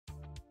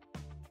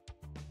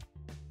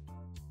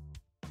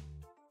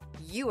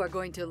You are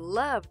going to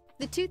love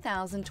the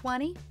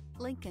 2020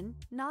 Lincoln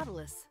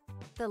Nautilus.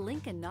 The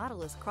Lincoln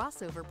Nautilus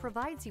crossover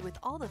provides you with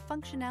all the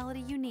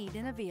functionality you need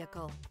in a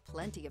vehicle.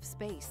 Plenty of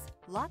space,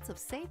 lots of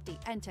safety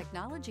and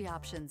technology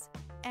options,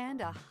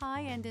 and a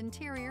high-end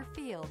interior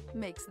feel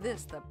makes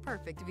this the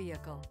perfect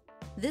vehicle.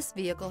 This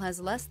vehicle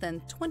has less than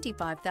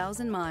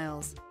 25,000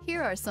 miles.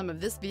 Here are some of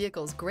this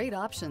vehicle's great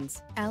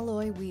options: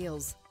 alloy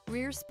wheels,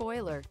 rear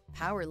spoiler,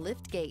 power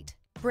liftgate,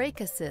 brake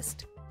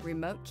assist,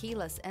 remote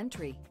keyless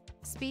entry,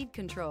 speed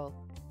control,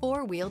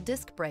 four-wheel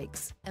disc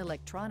brakes,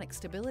 electronic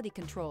stability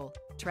control,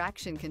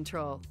 traction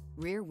control,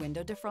 rear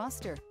window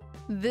defroster.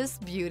 This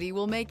beauty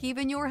will make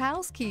even your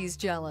house keys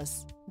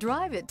jealous.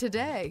 Drive it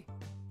today.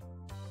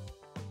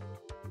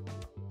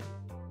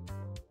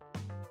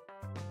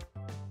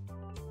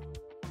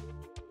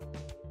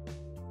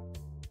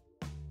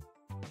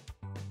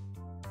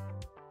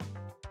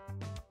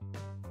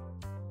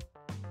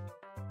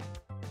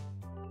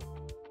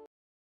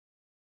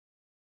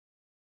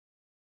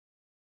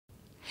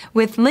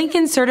 With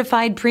Lincoln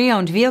Certified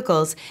Pre-Owned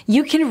Vehicles,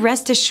 you can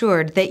rest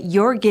assured that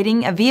you're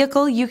getting a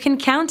vehicle you can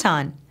count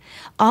on.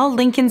 All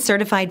Lincoln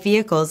Certified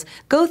vehicles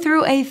go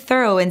through a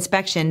thorough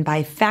inspection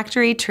by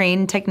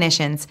factory-trained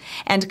technicians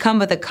and come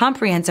with a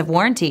comprehensive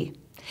warranty.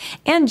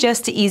 And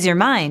just to ease your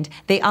mind,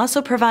 they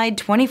also provide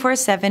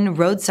 24/7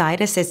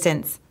 roadside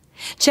assistance.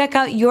 Check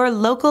out your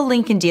local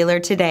Lincoln dealer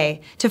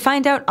today to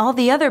find out all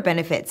the other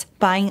benefits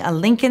buying a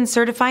Lincoln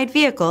Certified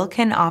vehicle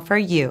can offer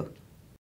you.